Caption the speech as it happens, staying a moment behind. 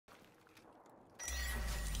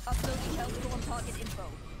Hellstorm target info.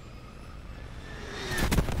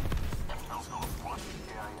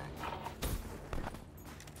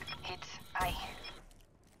 Hit I.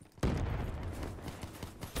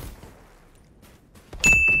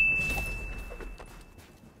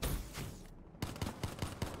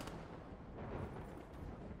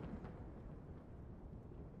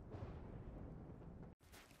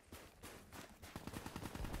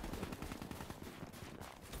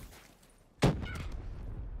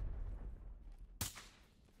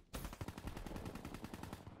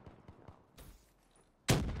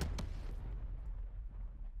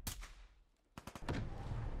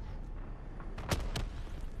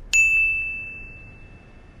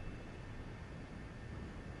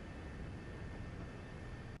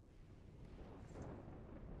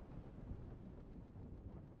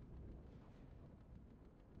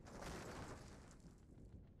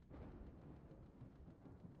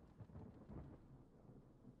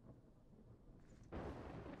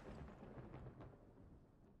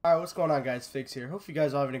 Alright, what's going on, guys? Fix here. Hope you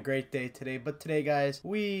guys are having a great day today. But today, guys,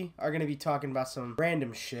 we are going to be talking about some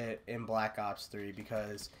random shit in Black Ops 3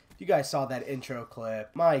 because if you guys saw that intro clip,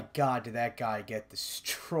 my god, did that guy get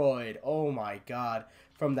destroyed. Oh my god,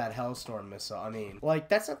 from that Hellstorm missile. I mean, like,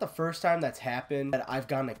 that's not the first time that's happened that I've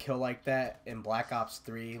gotten a kill like that in Black Ops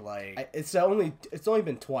 3. Like, it's only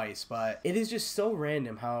been twice, but it is just so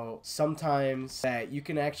random how sometimes that you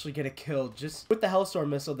can actually get a kill just with the Hellstorm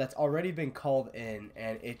missile that's already been called in,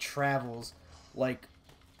 and it travels like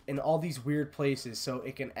in all these weird places so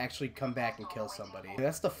it can actually come back and kill somebody.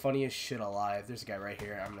 That's the funniest shit alive. There's a guy right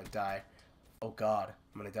here. I'm gonna die. Oh god,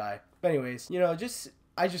 I'm gonna die. But anyways, you know,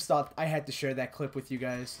 I just thought I had to share that clip with you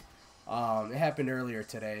guys. It happened earlier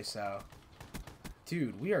today, so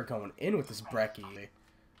dude, we are going in with this brecci.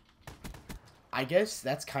 I guess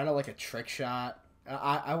that's kind of like a trick shot.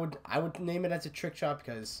 I would name it as a trick shot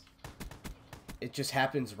because it just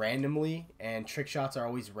happens randomly, and trick shots are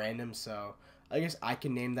always random, so I guess I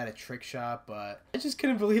can name that a trick shot. But I just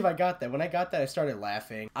couldn't believe I got that. When I got that, I started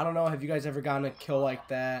laughing. I don't know, have you guys ever gotten a kill like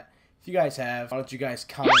that? If you guys have, why don't you guys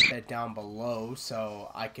comment that down below so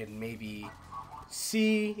I can maybe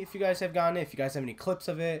see if you guys have gotten it, if you guys have any clips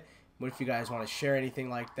of it. What if you guys want to share anything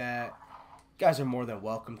like that? You guys are more than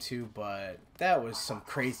welcome to, but that was some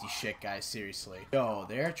crazy shit, guys, seriously. Yo,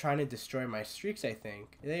 they're trying to destroy my streaks, I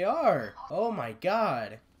think. They are. Oh my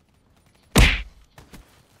god.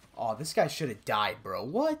 Oh, this guy should have died, bro.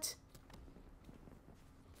 What?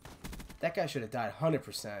 That guy should have died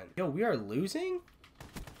 100%. Yo, we are losing?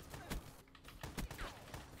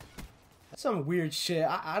 Some weird shit.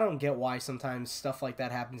 I don't get why sometimes stuff like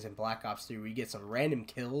that happens in Black Ops 3 where you get some random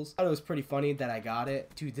kills. I thought it was pretty funny that I got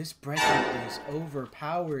it. Dude, this brecci is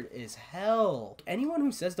overpowered as hell. Anyone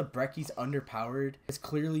who says the brecci's underpowered has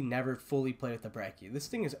clearly never fully played with the brecci. This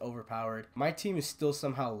thing is overpowered. My team is still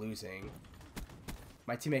somehow losing.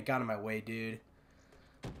 My teammate got in my way, dude.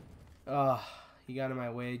 He got in my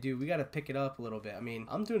way. Dude, we gotta pick it up a little bit. I mean,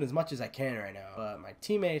 I'm doing as much as I can right now, but my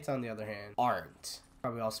teammates, on the other hand, aren't.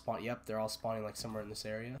 Probably all spawn. Yep, they're all spawning like somewhere in this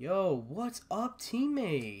area. Yo, what's up,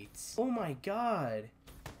 teammates? Oh my god.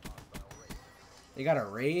 They got a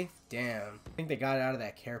Wraith? Damn. I think they got it out of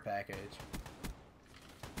that care package.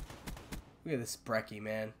 Look at this brecci,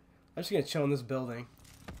 man. I'm just gonna chill in this building.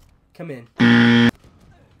 Come in.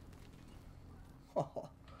 Oh.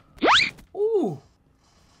 Ooh.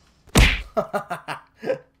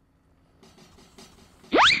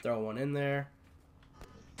 Throw one in there.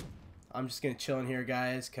 I'm just gonna chill in here,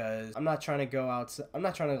 guys, cause I'm not trying to go outside. I'm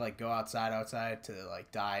not trying to like go outside to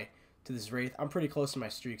like die to this Wraith. I'm pretty close to my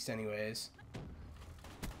streaks, anyways.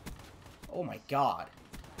 Oh my god.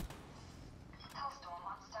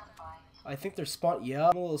 I think they're spawned. Yeah,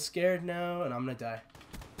 I'm a little scared now, and I'm gonna die.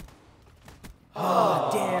 Oh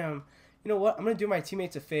damn. You know what? I'm gonna do my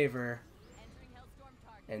teammates a favor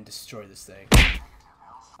and destroy this thing.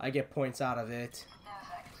 I get points out of it,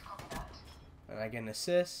 and I get an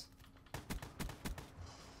assist.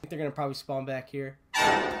 They're gonna probably spawn back here.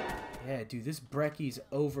 Yeah, dude, this brecci's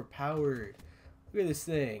overpowered. Look at this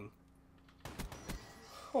thing.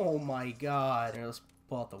 Oh my god. Here, let's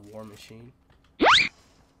pull out the war machine.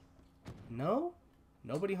 No?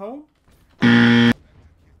 Nobody home? Come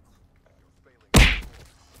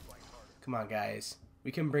on, guys.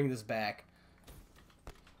 We can bring this back.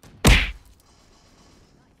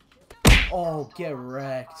 Oh, get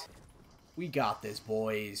wrecked. We got this,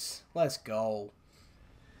 boys. Let's go.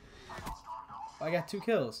 I got 2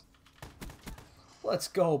 kills. Let's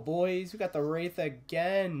go, boys. We got the Wraith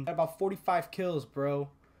again. Got about 45 kills, bro.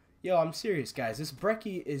 Yo, I'm serious, guys. This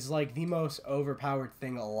brecci is like the most overpowered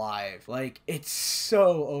thing alive. Like, it's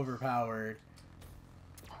so overpowered.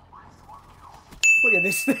 Look at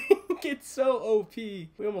this thing. It's so OP.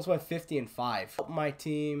 We almost went 50-5. Help my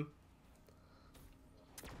team.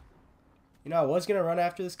 You know, I was going to run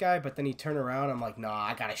after this guy, but then he turned around. I'm like, nah,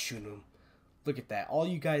 I got to shoot him. Look at that. All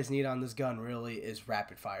you guys need on this gun really is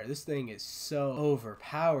rapid fire. This thing is so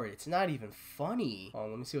overpowered. It's not even funny. Oh,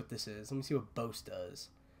 let me see what this is. Let me see what Boast does.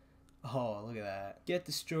 Oh, look at that. Get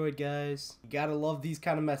destroyed, guys. You gotta love these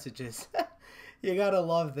kind of messages. You gotta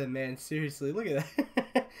love them, man. Seriously, look at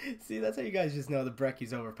that. See, that's how you guys just know the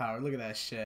Brecky's overpowered. Look at that shit.